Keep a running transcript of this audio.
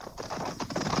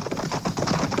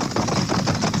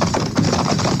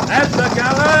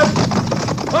gallop!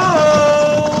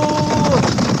 Oh!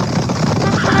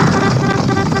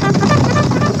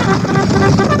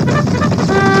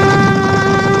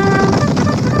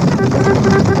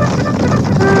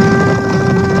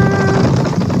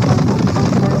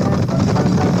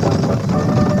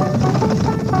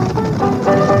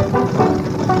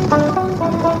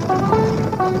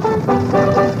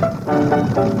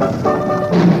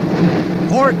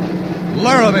 Fort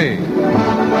Laramie.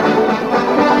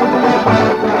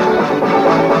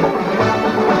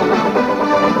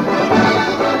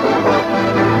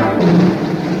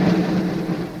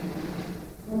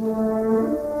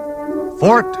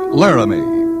 Fort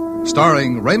Laramie,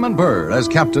 starring Raymond Burr as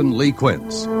Captain Lee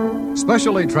Quince.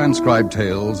 Specially transcribed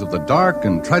tales of the dark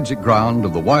and tragic ground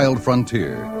of the wild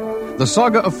frontier. The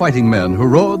saga of fighting men who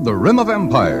rode the rim of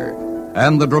empire.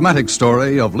 And the dramatic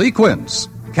story of Lee Quince,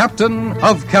 Captain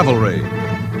of Cavalry.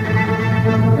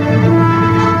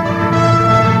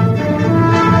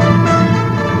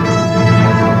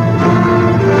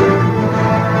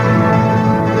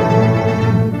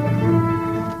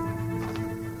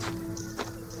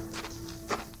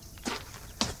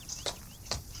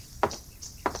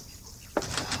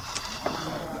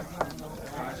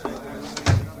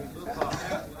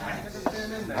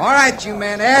 All right, you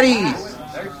men, at ease.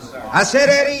 I said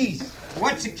at ease.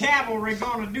 What's the cavalry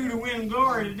gonna do to win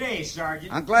glory today,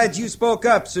 Sergeant? I'm glad you spoke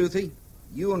up, Soothie.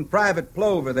 You and Private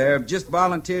Plover there have just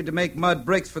volunteered to make mud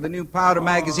bricks for the new powder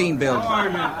magazine building.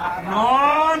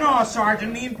 No,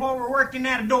 Sergeant. Me and Plover worked in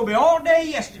that adobe all day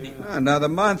yesterday. Another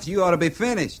month, you ought to be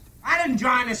finished. I didn't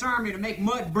join this army to make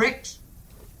mud bricks.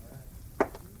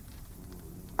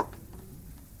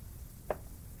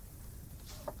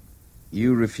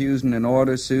 You refusing an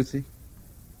order, Soothie?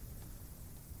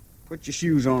 Put your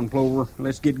shoes on, Plover.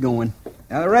 Let's get going.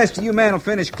 Now, the rest of you men will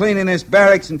finish cleaning this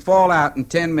barracks and fall out in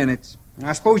 10 minutes.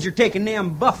 I suppose you're taking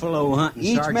them buffalo hunting,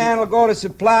 Each Sergeant. man will go to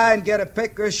supply and get a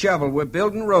pick or a shovel. We're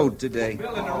building road today.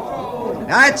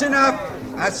 That's enough.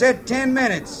 I said 10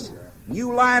 minutes.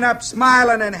 You line up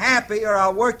smiling and happy, or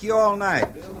I'll work you all night.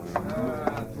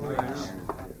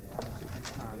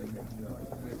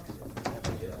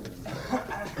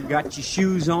 You got your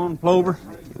shoes on, Plover?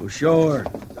 Well, sure.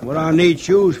 What I need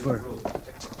shoes for?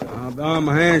 I'll be on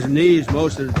my hands and knees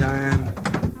most of the time.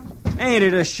 Ain't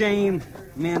it a shame,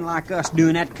 men like us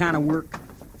doing that kind of work?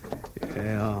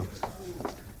 Yeah.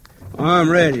 I'm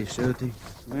ready, Soothie.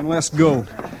 Then let's go.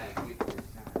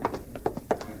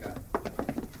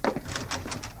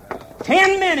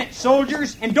 10 minutes,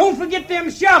 soldiers, and don't forget them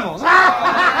shovels.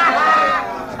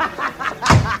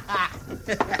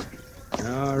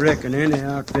 I reckon any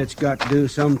outfit's got to do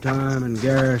some time in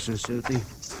garrison, Soothie.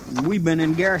 We've been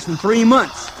in garrison 3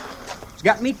 months. It's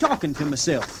got me talking to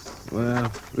myself.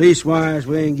 Well, leastwise,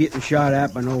 we ain't getting shot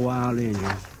at by no wild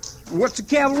Indians. What's the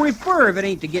cavalry for if it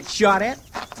ain't to get shot at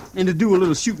and to do a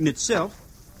little shooting itself?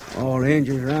 All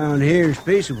Indians around here is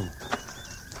peaceable.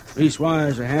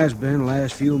 Leastwise, it has been the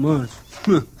last few months.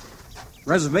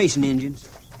 Reservation Indians.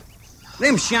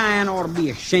 Them Cheyenne ought to be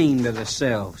ashamed of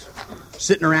themselves.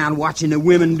 Sitting around watching the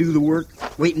women do the work,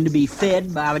 waiting to be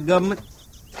fed by the government.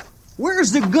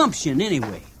 Where's the gumption,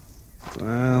 anyway?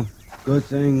 Well, good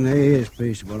thing they is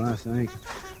peaceable, I think.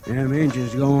 Them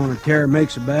Indians go on a tear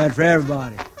makes it bad for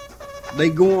everybody. They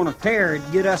go on a tear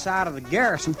to get us out of the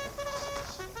garrison.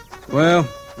 Well,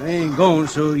 they ain't going,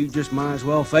 so you just might as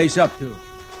well face up to it.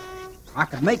 I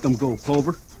could make them go,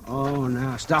 Plover. Oh,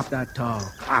 now, stop that talk.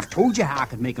 I've told you how I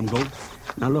could make them go.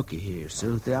 Now, looky here,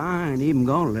 Soothie, I ain't even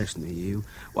gonna listen to you.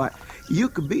 Why, you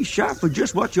could be shot for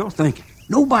just what you're thinking.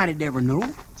 Nobody'd ever know.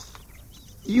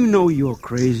 You know you're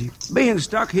crazy. Being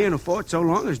stuck here in a fort so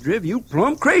long has driven you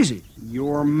plumb crazy.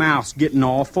 Your mouth's getting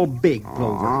awful big,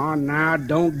 Plover. Oh, now,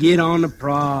 don't get on the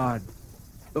prod.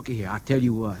 Looky here, I'll tell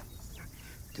you what.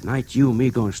 Tonight, you and me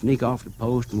gonna sneak off the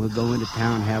post, and we'll go into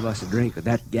town and have us a drink with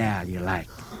that gal you like.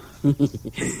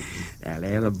 That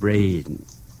Ella Braden.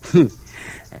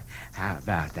 How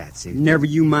about that, Soothie? Never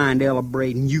you mind, Ella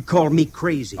Braden. You called me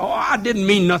crazy. Oh, I didn't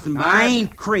mean nothing by I it.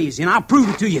 ain't crazy, and I'll prove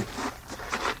it to you.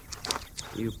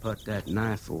 You put that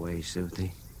knife away,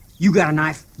 Soothie. You got a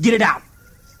knife. Get it out.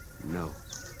 No.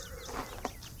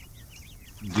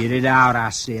 Get it out, I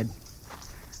said.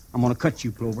 I'm gonna cut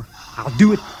you, Plover. I'll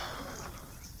do it.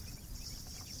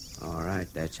 All right,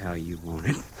 that's how you want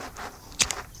it.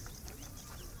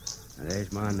 Now,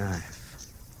 there's my knife.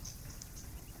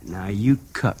 Now you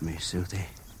cut me, Soothie.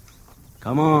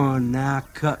 Come on, now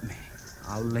cut me.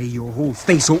 I'll lay your whole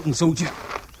face open, soldier.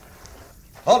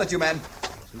 Hold it, you men.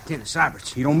 Lieutenant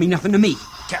Syberts, You don't mean nothing to me.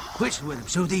 kept quits with him,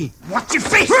 Soothie. Watch your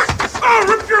face! I'll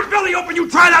rip your belly open. You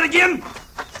try that again.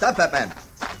 Stop that man.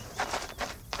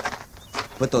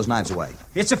 Put those knives away.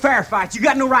 It's a fair fight. You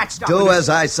got no right to stop Do me. as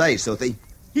I say, Soothie.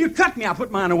 You cut me, I'll put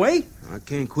mine away. I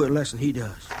can't quit less than he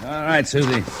does. All right,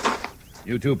 Susie.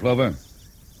 You too, Plover.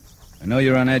 I know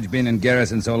you're on edge being in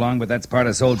garrison so long, but that's part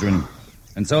of soldiering.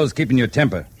 And so's keeping your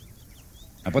temper.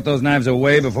 Now put those knives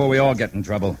away before we all get in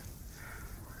trouble.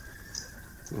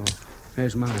 Oh,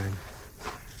 there's mine.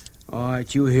 All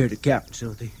right, you hear the captain,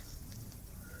 Silty.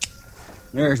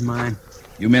 There's mine.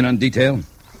 You men on detail?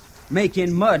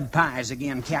 Making mud pies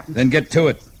again, Captain. Then get to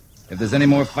it. If there's any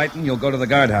more fighting, you'll go to the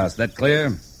guardhouse. That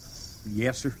clear?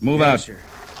 Yes, sir. Move yes, out. Sir.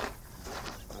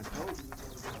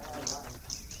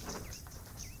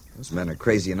 Those men are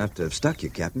crazy enough to have stuck you,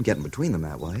 Captain, getting between them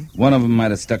that way. One of them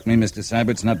might have stuck me, Mr.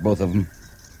 Syberts, not both of them.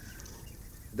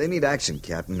 They need action,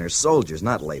 Captain. They're soldiers,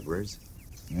 not laborers.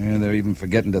 Yeah, they're even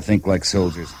forgetting to think like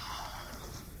soldiers.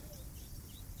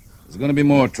 There's going to be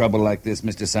more trouble like this,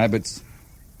 Mr. Syberts.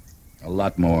 A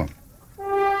lot more.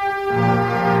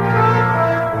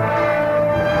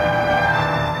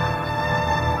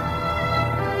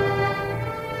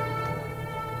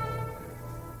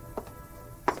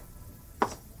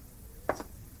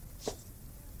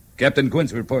 Captain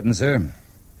Quince reporting, sir.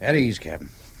 At ease, Captain.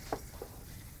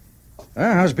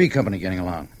 How's B Company getting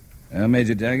along?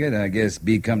 Major Daggett, I guess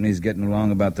B Company's getting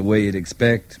along about the way you'd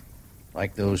expect.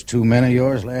 Like those two men of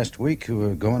yours last week who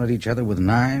were going at each other with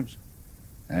knives?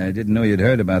 I didn't know you'd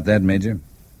heard about that, Major.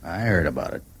 I heard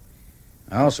about it.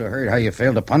 I also heard how you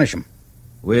failed to punish them.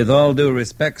 With all due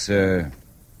respect, sir,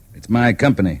 it's my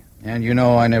company. And you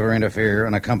know I never interfere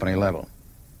on a company level.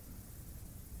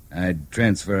 I'd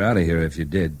transfer out of here if you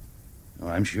did. Oh,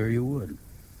 I'm sure you would.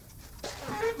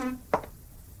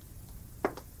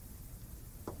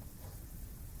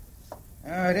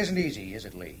 It isn't easy, is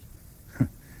it, Lee?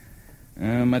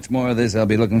 Much more of this, I'll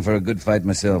be looking for a good fight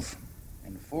myself.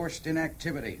 Enforced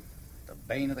inactivity, the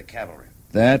bane of the cavalry.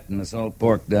 That and the salt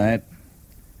pork diet.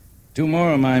 2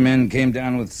 more of my men came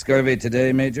down with scurvy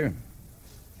today, Major.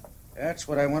 That's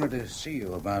what I wanted to see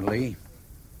you about, Lee.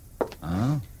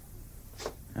 Huh?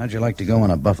 How'd you like to go on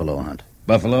a buffalo hunt?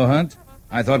 Buffalo hunt?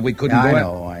 I thought we couldn't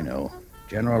go I know.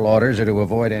 General orders are to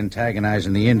avoid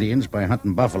antagonizing the Indians by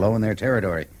hunting buffalo in their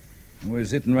territory. We're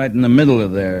sitting right in the middle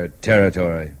of their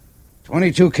territory.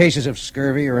 22 cases of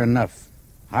scurvy are enough.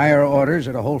 Higher orders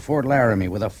are to hold Fort Laramie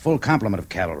with a full complement of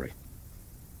cavalry.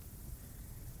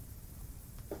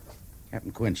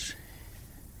 Captain Quince,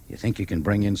 you think you can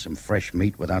bring in some fresh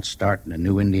meat without starting a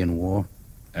new Indian war?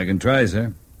 I can try,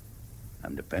 sir.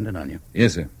 I'm dependent on you.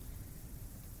 Yes, sir.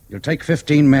 You'll take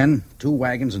 15 men, 2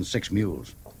 wagons, and 6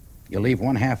 mules. You'll leave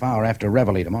 1/2 hour after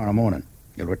Reveille tomorrow morning.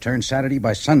 You'll return Saturday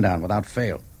by sundown without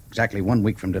fail. Exactly 1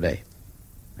 week from today.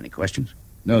 Any questions?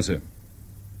 No, sir.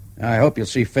 I hope you'll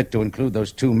see fit to include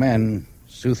those 2 men,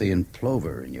 Soothie and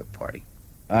Plover, in your party.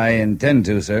 I intend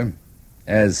to, sir.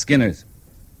 As skinners.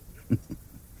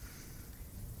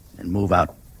 And move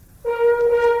out.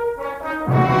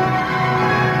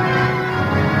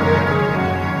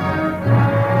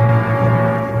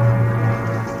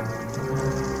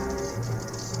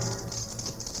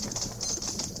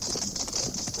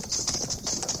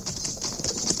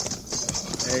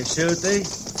 Hey, Soothie,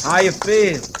 how you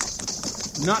feel?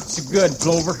 Not so good,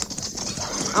 Plover.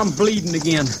 I'm bleeding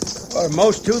again. Well,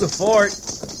 most to the fort.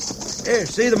 Here,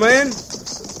 see the men?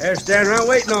 They're standing around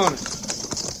waiting on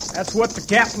us. That's what the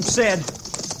captain said.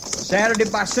 Saturday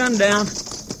by sundown.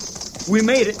 We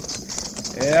made it.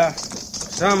 Yeah,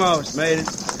 some of us made it.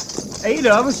 8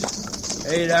 of us.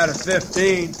 8 out of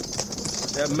 15.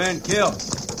 7 men killed.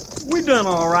 We done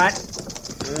all right.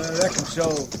 I reckon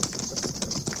so.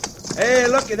 Hey,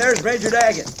 looky, there's Major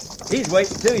Daggett. He's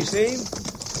waiting too, you see him?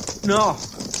 No.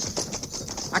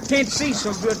 I can't see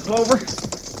so good, Plover.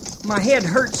 My head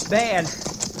hurts bad.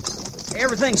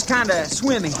 Everything's kind of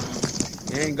swimmy.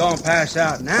 You ain't gonna pass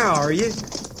out now, are you?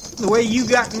 The way you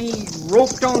got me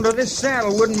roped onto this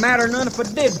saddle wouldn't matter none if I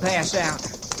did pass out.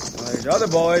 Well, there's other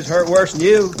boys hurt worse than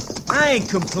you. I ain't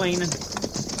complaining.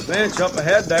 Bench up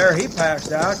ahead there, he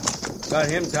passed out. Got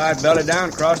him tied belly down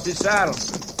across his saddle.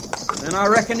 Then I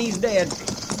reckon he's dead.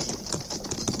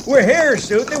 We're here,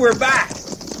 Soothie. We're back.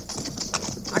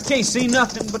 I can't see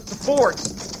nothing but the fort.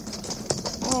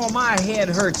 Oh, my head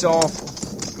hurts awful.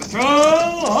 Patrol,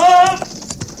 halt!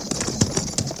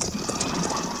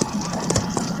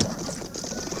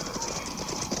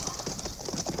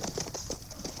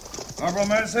 Corporal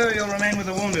Mercer, you'll remain with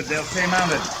the wounded. They'll stay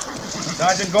mounted.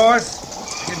 Sergeant Gorse,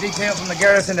 get a detail from the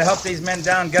garrison to help these men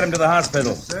down, get them to the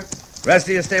hospital. Yes, sir. Rest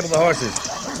of you stable the horses.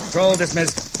 Patrol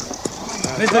dismissed.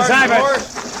 Mr. Sergeant Seibert!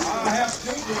 Gorse, I'll have to.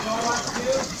 Is all right with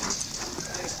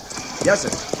you? Yes,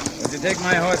 sir. Would you take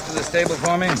my horse to the stable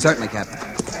for me? Certainly, Captain.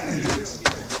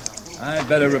 I'd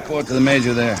better report to the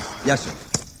major there. Yes,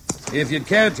 sir. If you'd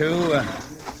care to,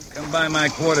 come by my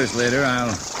quarters later.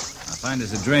 I'll find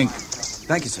us a drink.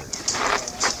 Thank you, sir.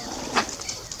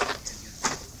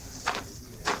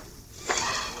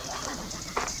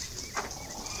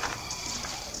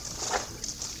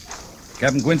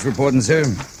 Captain Quince reporting, sir.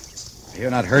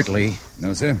 You're not hurt, Lee.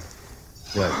 No, sir.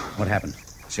 What happened?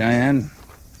 Cheyenne,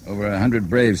 over 100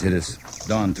 Braves hit us.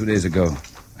 Dawn 2 days ago.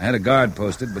 I had a guard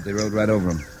posted, but they rode right over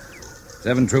them.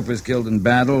 7 troopers killed in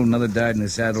battle. Another died in the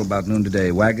saddle about noon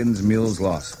today. Wagons, mules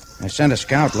lost. I sent a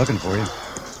scout looking for you.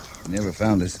 He never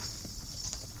found us.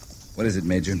 What is it,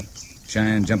 Major?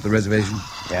 Cheyenne jumped the reservation?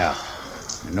 Yeah.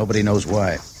 And nobody knows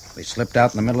why. They slipped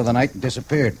out in the middle of the night and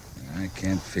disappeared. I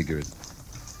can't figure it.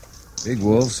 Big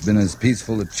Wolf's been as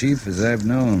peaceful a chief as I've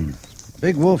known.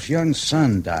 Big Wolf's young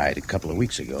son died a couple of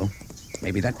weeks ago.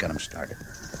 Maybe that got him started.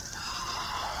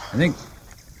 I think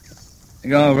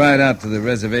I'll ride out to the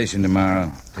reservation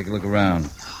tomorrow. Take a look around.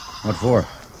 What for?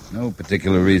 No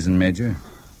particular reason, Major.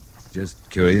 Just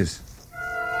curious.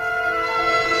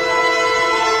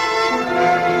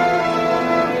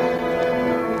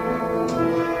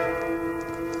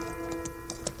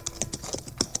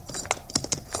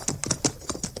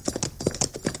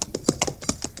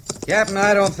 Captain,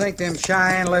 I don't think them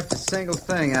Cheyenne left a single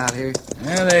thing out here.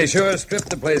 Yeah, they sure stripped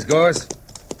the place, Gorse.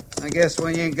 I guess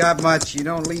when you ain't got much, you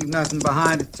don't leave nothing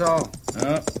behind at all.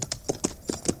 Oh,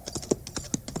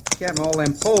 Captain, all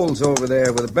them poles over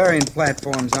there with the burying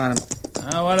platforms on them.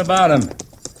 what about them?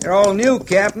 They're all new,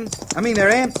 Captain. I mean, they're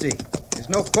empty. There's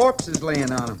no corpses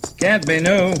laying on them. Can't be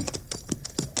new.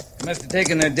 They must have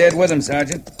taken their dead with them,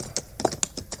 Sergeant.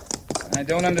 I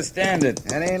don't understand it.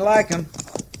 That ain't like them.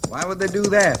 Why would they do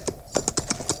that?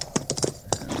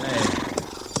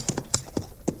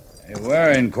 They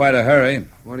were in quite a hurry.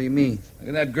 What do you mean? Look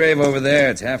at that grave over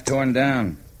there. It's half torn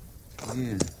down.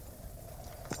 Yeah.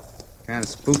 Kind of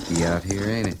spooky out here,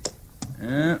 ain't it?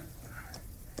 Yeah.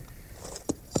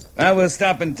 Well, we'll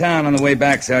stop in town on the way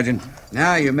back, Sergeant.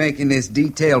 Now you're making this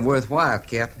detail worthwhile,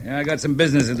 Captain. Yeah, I got some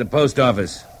business at the post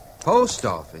office. Post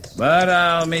office? But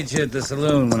I'll meet you at the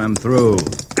saloon when I'm through.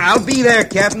 I'll be there,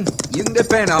 Captain. You can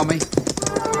depend on me.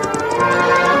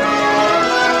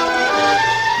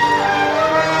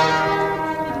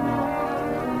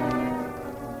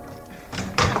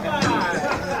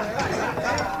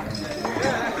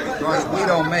 Of course, we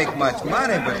don't make much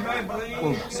money, but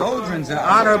well, soldiering's an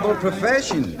honorable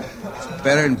profession. It's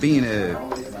better than being a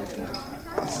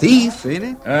thief, ain't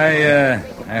it?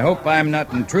 I hope I'm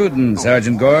not intruding,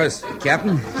 Sergeant Gorse.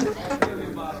 Captain?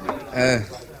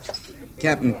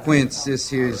 Captain Quince, this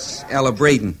here's Ella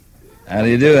Braden. How do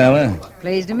you do, Ella?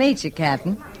 Pleased to meet you,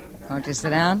 Captain. Won't you sit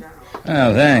down?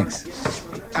 Oh, thanks.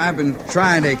 I've been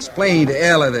trying to explain to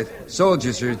Ella that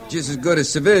soldiers are just as good as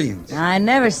civilians. I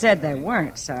never said they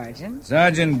weren't, Sergeant.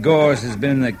 Sergeant Gorse has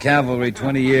been in the cavalry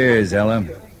 20 years, Ella.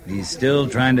 He's still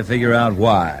trying to figure out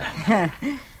why.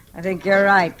 I think you're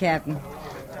right, Captain.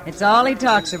 It's all he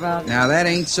talks about. Now, that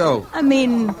ain't so. I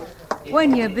mean,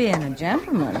 when you're being a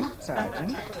gentleman,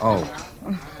 Sergeant. Oh.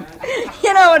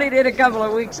 You know what he did a couple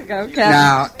of weeks ago, Captain?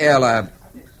 Now, Ella.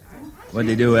 What'd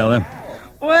he do, Ella?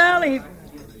 Well, he...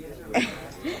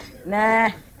 Nah,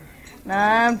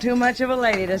 I'm too much of a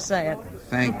lady to say it.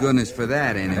 Thank goodness for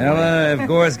that, anyway. Ella, if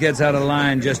Gorse gets out of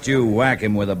line, just you whack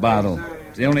him with a bottle.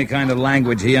 It's the only kind of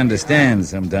language he understands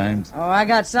sometimes. Oh, I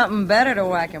got something better to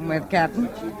whack him with, Captain.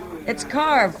 It's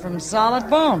carved from solid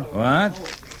bone. What?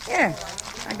 Here,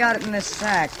 I got it in this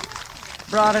sack.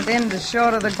 Brought it in to show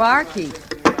to the barkeep.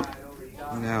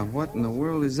 Now, what in the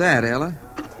world is that, Ella?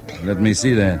 Let me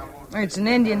see that. It's an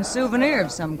Indian souvenir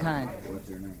of some kind.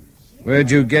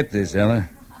 Where'd you get this, Ella?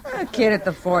 A kid at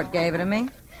the fort gave it to me.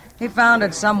 He found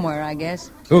it somewhere, I guess.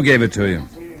 Who gave it to you?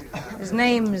 His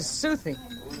name's Suthi.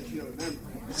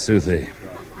 Suthi.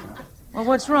 Well,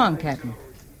 what's wrong, Captain?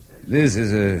 This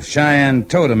is a Cheyenne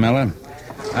totem, Ella.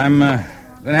 I'm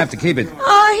gonna have to keep it.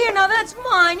 Oh, here, now, that's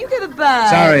mine. You give it back.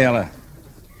 Sorry, Ella.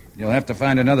 You'll have to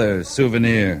find another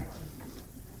souvenir.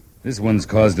 This one's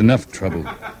caused enough trouble.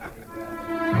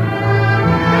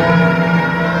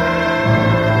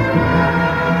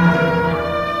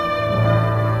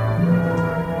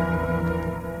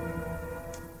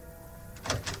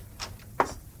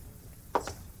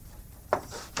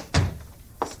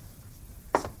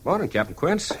 Morning, Captain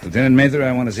Quince. Lieutenant Mather,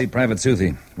 I want to see Private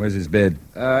Suthi. Where's his bed?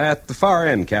 At the far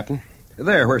end, Captain.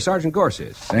 There, where Sergeant Gorse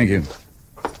is. Thank you.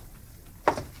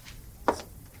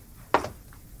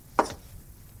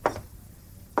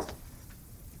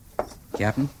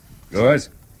 Captain? Gorse?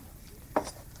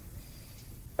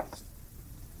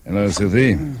 Hello,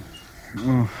 Suthi.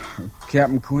 Oh,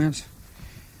 Captain Quince.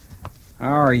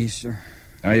 How are you, sir?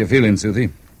 How you feeling,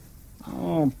 Soothie?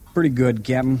 Oh, pretty good,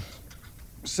 Captain.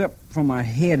 Except for my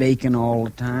head aching all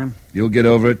the time. You'll get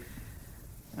over it.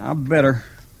 I better.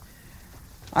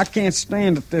 I can't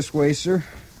stand it this way, sir.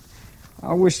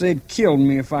 I wish they'd killed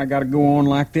me if I got to go on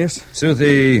like this.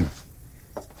 Soothie,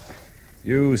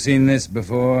 you seen this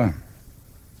before?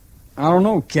 I don't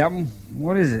know, Captain.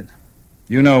 What is it?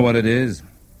 You know what it is.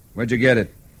 Where'd you get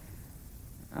it?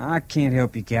 I can't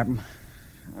help you, Captain.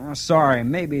 Sorry,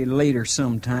 maybe later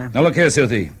sometime. Now, look here,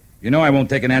 Soothie. You know I won't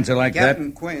take an answer like Captain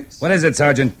that. Quince. What is it,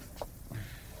 Sergeant?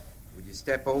 Would you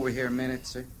step over here a minute,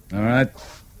 sir? All right.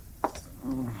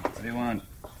 What do you want?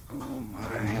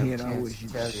 My head, I wish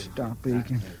you'd stop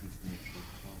aching.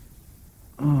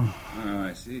 Oh,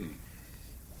 I see.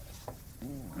 All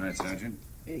right, Sergeant.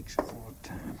 Aches all the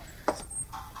time.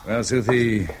 Well,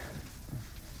 Soothie,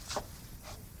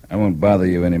 I won't bother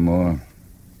you anymore.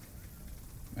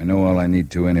 I know all I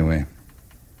need to anyway.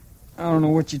 I don't know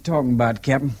what you're talking about,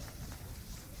 Captain.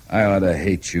 I ought to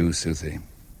hate you, Soothie.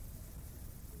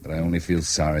 But I only feel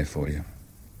sorry for you.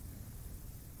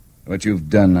 What you've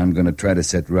done, I'm going to try to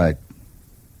set right.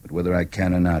 But whether I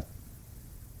can or not,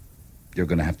 you're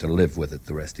going to have to live with it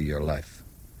the rest of your life.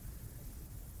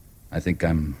 I think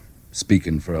I'm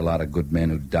speaking for a lot of good men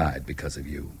who died because of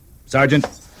you. Sergeant?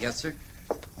 Yes, sir?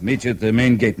 I'll meet you at the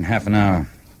main gate in half an hour.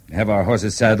 Have our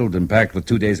horses saddled and packed with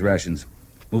 2 days' rations.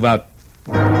 Move out.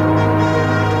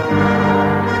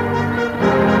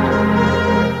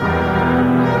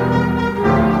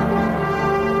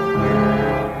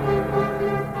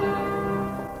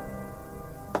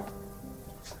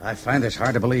 I find this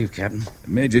hard to believe, Captain.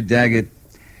 Major Daggett,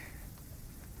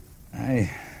 I've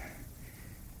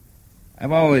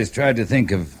always tried to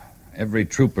think of every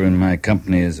trooper in my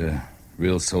company as a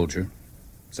real soldier.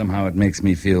 Somehow it makes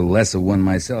me feel less of one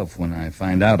myself when I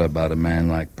find out about a man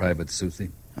like Private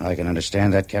Soothie. I can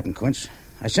understand that, Captain Quince.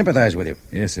 I sympathize with you.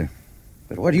 Yes, sir.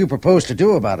 But what you propose to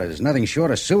do about it is nothing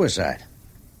short of suicide.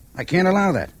 I can't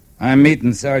allow that. I'm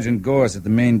meeting Sergeant Gorse at the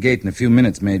main gate in a few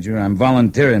minutes, Major. I'm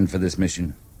volunteering for this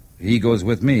mission. If he goes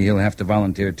with me, he'll have to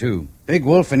volunteer, too. Big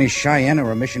Wolf and his Cheyenne are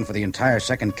a mission for the entire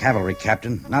 2nd Cavalry,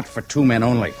 Captain, not for 2 men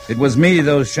only. It was me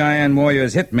those Cheyenne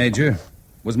warriors hit, Major. It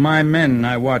was my men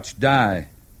I watched die.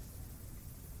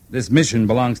 This mission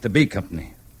belongs to B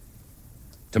Company.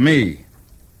 To me.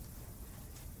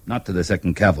 Not to the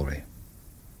 2nd Cavalry.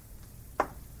 You're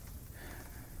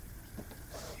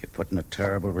putting a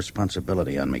terrible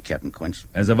responsibility on me, Captain Quince.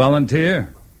 As a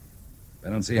volunteer? I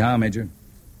don't see how, Major.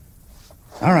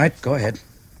 All right, go ahead.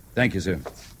 Thank you, sir.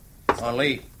 Oh,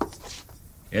 Lee,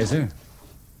 Yes, sir?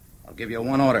 I'll give you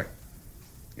one order.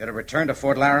 You're to return to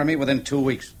Fort Laramie within 2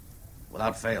 weeks,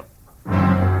 without fail.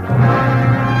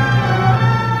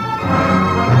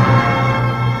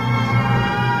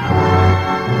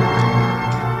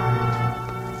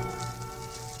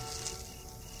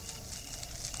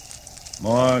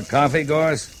 More coffee,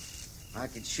 Gorse? I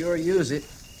could sure use it.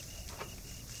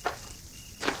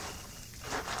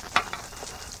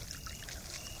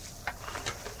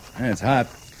 It's hot.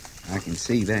 I can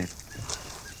see that.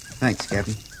 Thanks,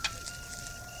 Captain.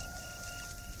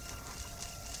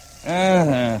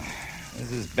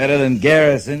 This is better than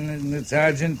Garrison, isn't it,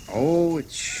 Sergeant? Oh,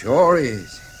 it sure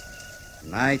is.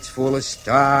 Night's full of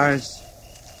stars.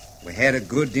 We had a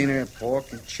good dinner of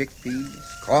pork and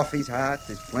chickpeas. Coffee's hot.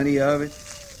 There's plenty of it.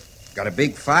 Got a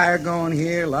big fire going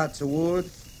here, lots of wood.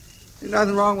 There's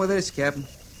nothing wrong with this, Captain.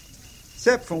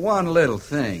 Except for one little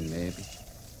thing, maybe.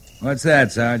 What's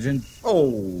that, Sergeant?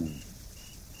 Oh,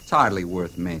 it's hardly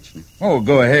worth mentioning. Oh,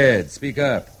 go ahead. Speak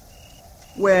up.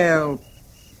 Well,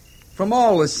 from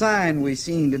all the sign we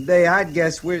seen today, I'd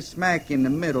guess we're smack in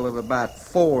the middle of about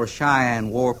 4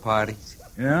 Cheyenne war parties.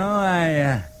 You know,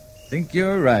 I think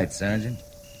you're right, Sergeant.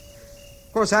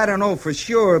 Of course, I don't know for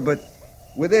sure, but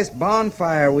with this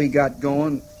bonfire we got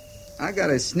going, I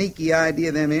got a sneaky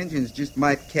idea them Injuns just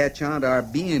might catch on to our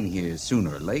being here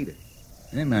sooner or later.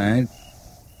 They might.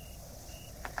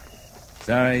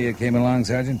 Sorry you came along,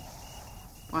 Sergeant?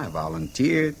 I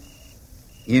volunteered.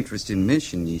 Interesting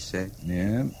mission, you said.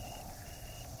 Yeah.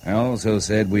 I also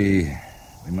said we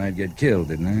might get killed,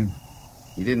 didn't I?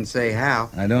 You didn't say how.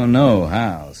 I don't know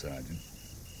how, Sergeant.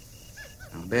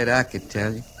 I'll bet I could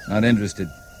tell you. Not interested.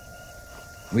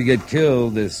 We get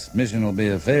killed, this mission will be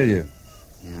a failure.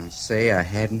 Yeah, say I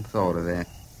hadn't thought of that.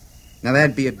 Now,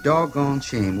 that'd be a doggone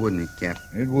shame, wouldn't it,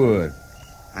 Captain? It would.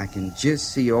 I can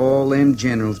just see all them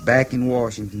generals back in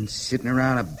Washington sitting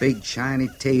around a big shiny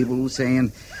table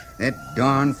saying, that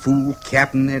darn fool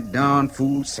captain, that darn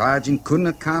fool sergeant couldn't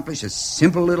accomplish a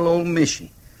simple little old mission.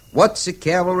 What's the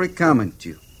cavalry coming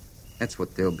to? That's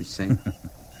what they'll be saying.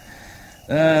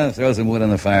 Throw some wood on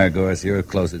the fire, Gorse. You're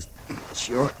closest.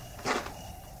 Sure.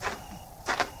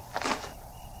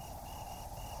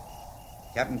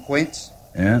 Captain Quince,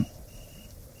 Yeah?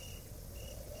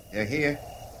 they're here.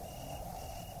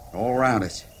 All around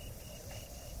us.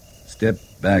 Step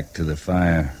back to the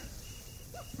fire.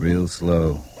 Real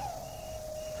slow.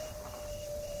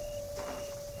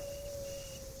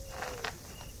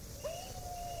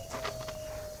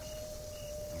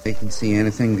 If they can see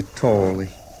anything at all,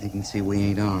 they can see we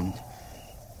ain't armed.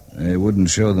 They wouldn't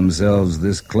show themselves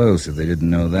this close if they didn't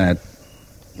know that.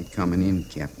 They're coming in,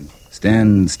 Captain.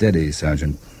 Stand steady,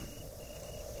 Sergeant.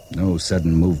 No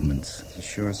sudden movements. It's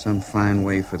sure some fine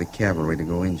way for the cavalry to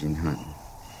go Indian hunting.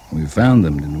 We found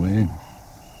them, didn't we?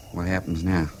 What happens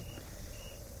now?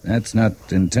 That's not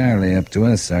entirely up to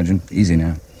us, Sergeant. Easy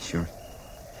now. Sure.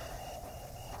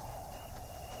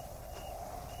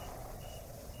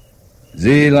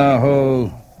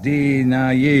 Zilaho di na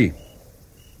yi.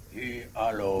 Hi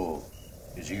alo,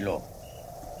 Zilo.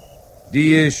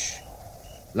 Diish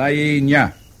lai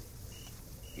nya.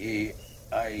 I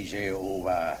aize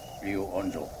over Rio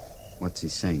Onzo. What's he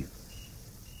saying?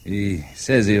 He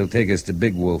says he'll take us to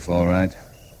Big Wolf, all right.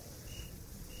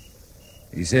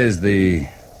 He says the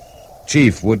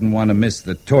chief wouldn't want to miss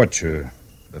the torture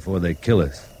before they kill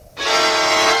us.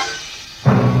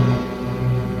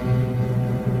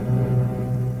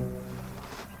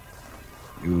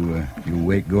 You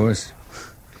wake, Gorse?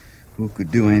 Who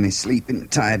could do any sleeping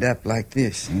tied up like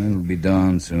this? It'll be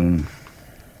dawn soon.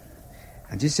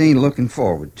 I just ain't looking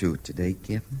forward to it today,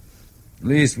 Captain. At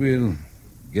least we'll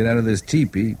get out of this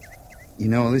teepee. You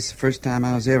know, this is the first time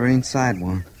I was ever inside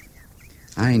one.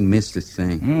 I ain't missed a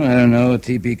thing. Oh, I don't know. A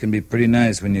teepee can be pretty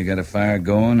nice when you got a fire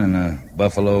going and a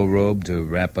buffalo robe to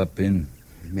wrap up in.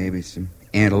 Maybe some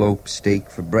antelope steak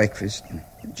for breakfast, and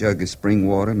a jug of spring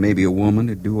water, maybe a woman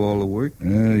to do all the work.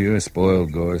 Oh, you're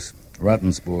spoiled, Gorse.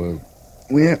 Rotten spoiled.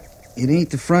 Well, it ain't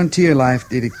the frontier life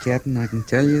did it, Captain, I can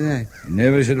tell you that. You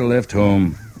never should have left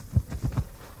home.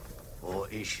 O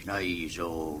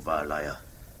Ishnaizo Valaya.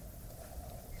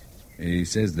 He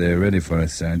says they're ready for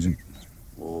us, Sergeant.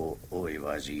 O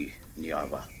Oivazi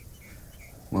Niava.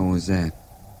 What was that?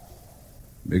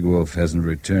 Big Wolf hasn't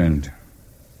returned.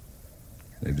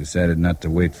 They've decided not to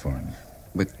wait for him.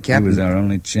 But, Captain... He was our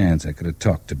only chance. I could have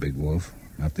talked to Big Wolf.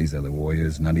 Not these other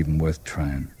warriors, not even worth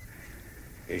trying.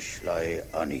 Ishlai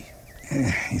Ani.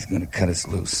 He's going to cut us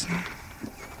loose.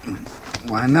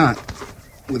 Why not?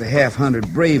 With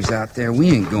 100 braves out there,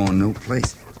 we ain't going no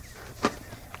place.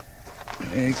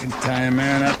 They can tie a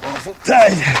man up awful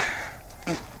tight.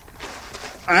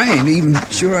 I ain't even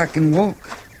sure I can walk.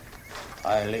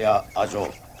 Ailea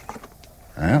Azo.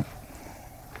 Well,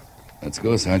 let's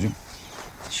go, Sergeant.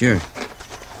 Sure.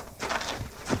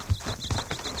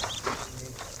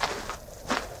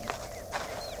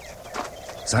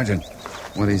 Sergeant.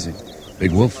 What is it?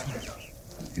 Big Wolf.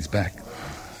 He's back.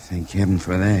 Thank heaven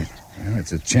for that. Well,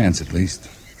 it's a chance, at least.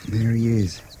 There he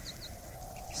is.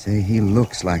 Say, he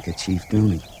looks like a chief,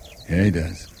 don't he? Yeah, he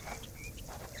does.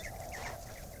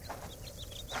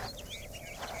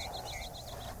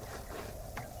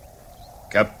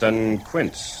 Captain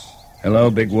Quince.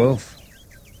 Hello, Big Wolf.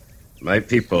 My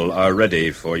people are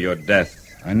ready for your death.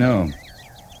 I know.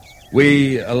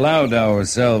 We allowed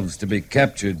ourselves to be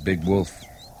captured, Big Wolf.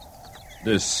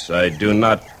 This I do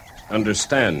not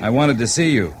understand. I wanted to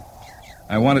see you.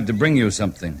 I wanted to bring you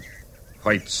something.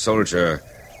 White soldier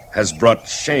has brought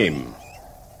shame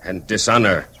and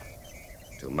dishonor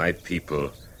to my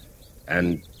people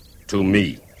and to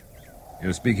me.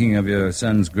 You're speaking of your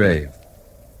son's grave.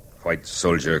 White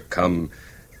soldier come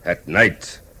at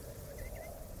night,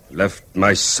 left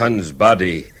my son's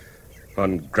body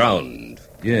on ground.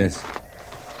 Yes.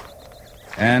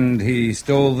 And he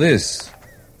stole this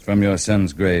from your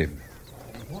son's grave.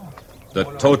 The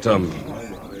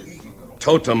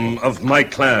totem of my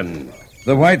clan.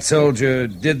 The white soldier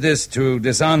did this to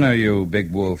dishonor you,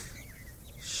 Big Wolf.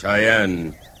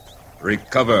 Cheyenne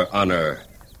recover honor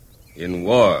in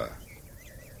war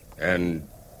and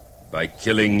by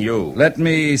killing you. Let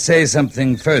me say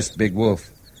something first, Big Wolf.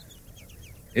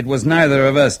 It was neither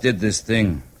of us did this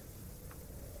thing.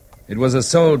 It was a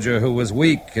soldier who was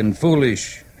weak and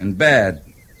foolish and bad.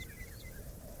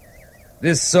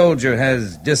 This soldier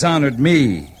has dishonored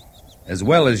me as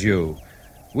well as you.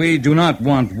 We do not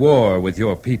want war with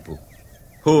your people.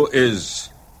 Who is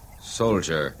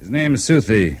soldier? His name's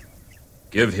Suthi.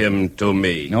 Give him to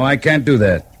me. No, I can't do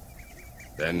that.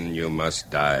 Then you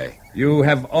must die. You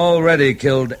have already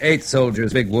killed 8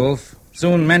 soldiers, Big Wolf.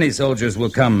 Soon many soldiers will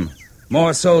come.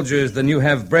 More soldiers than you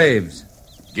have braves.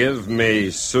 Give me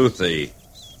Suthi.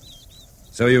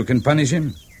 So you can punish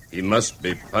him? He must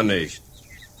be punished.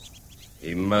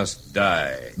 He must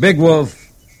die. Big Wolf,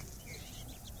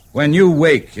 when you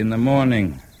wake in the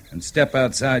morning and step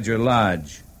outside your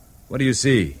lodge, what do you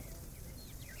see?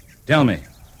 Tell me.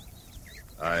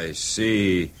 I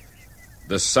see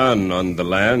the sun on the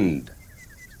land,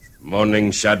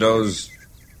 morning shadows,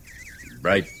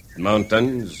 bright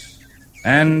mountains.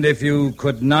 And if you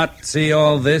could not see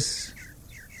all this?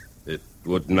 It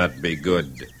would not be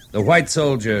good. The white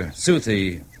soldier,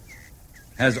 Suthi,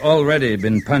 has already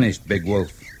been punished, Big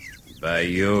Wolf. By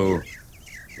you,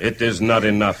 it is not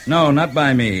enough. No, not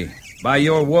by me. By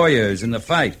your warriors in the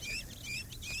fight.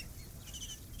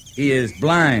 He is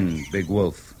blind, Big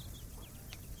Wolf.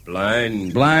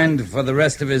 Blind? Blind for the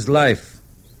rest of his life.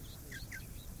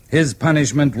 His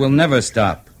punishment will never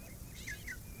stop.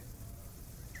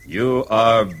 You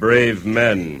are brave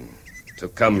men to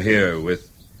come here with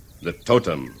the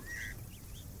totem.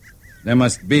 There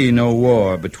must be no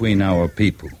war between our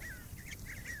people.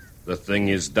 The thing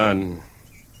is done.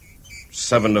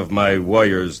 7 of my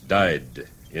warriors died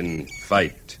in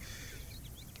fight.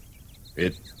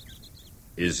 It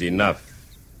is enough.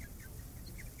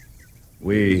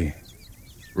 We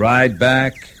ride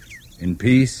back in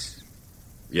peace?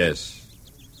 Yes.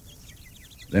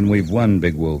 Then we've won,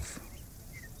 Big Wolf.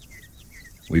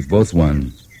 We've both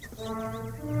won.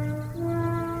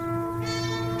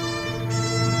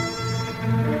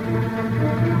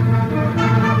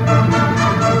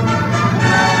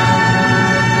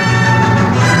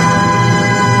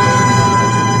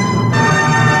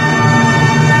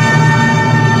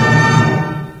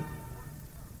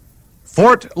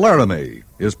 Fort Laramie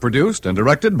is produced and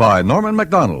directed by Norman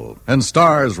MacDonald and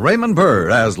stars Raymond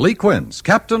Burr as Lee Quince,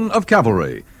 Captain of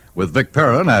Cavalry, with Vic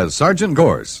Perrin as Sergeant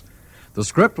Gorse. The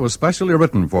script was specially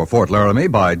written for Fort Laramie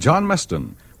by John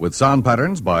Meston, with sound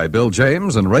patterns by Bill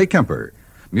James and Ray Kemper.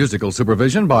 Musical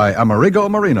supervision by Amerigo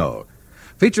Marino.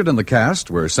 Featured in the cast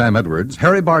were Sam Edwards,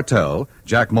 Harry Bartell,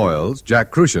 Jack Moyles,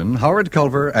 Jack Crucian, Howard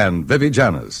Culver, and Vivi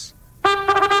Janis.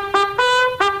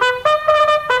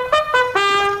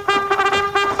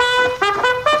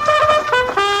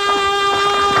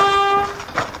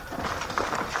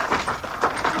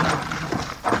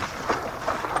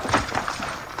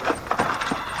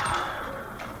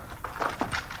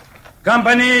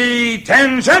 Company,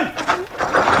 tension!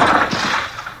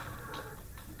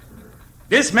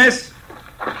 Dismiss!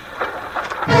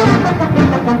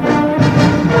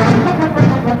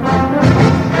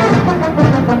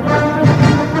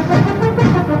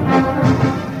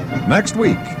 Next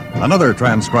week, another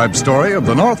transcribed story of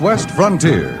the Northwest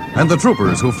frontier and the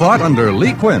troopers who fought under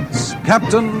Lee Quince,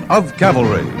 Captain of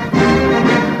Cavalry.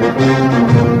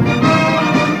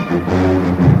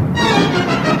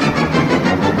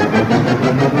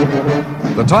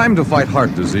 The time to fight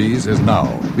heart disease is now,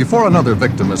 before another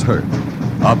victim is hurt.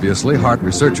 Obviously, heart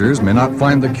researchers may not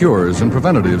find the cures and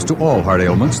preventatives to all heart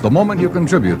ailments the moment you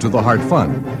contribute to the Heart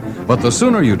Fund. But the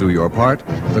sooner you do your part,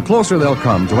 the closer they'll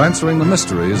come to answering the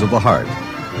mysteries of the heart.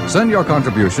 Send your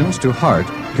contributions to Heart,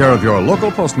 care of your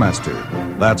local postmaster.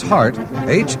 That's Heart,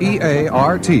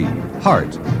 H-E-A-R-T,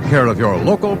 Heart, care of your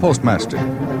local postmaster.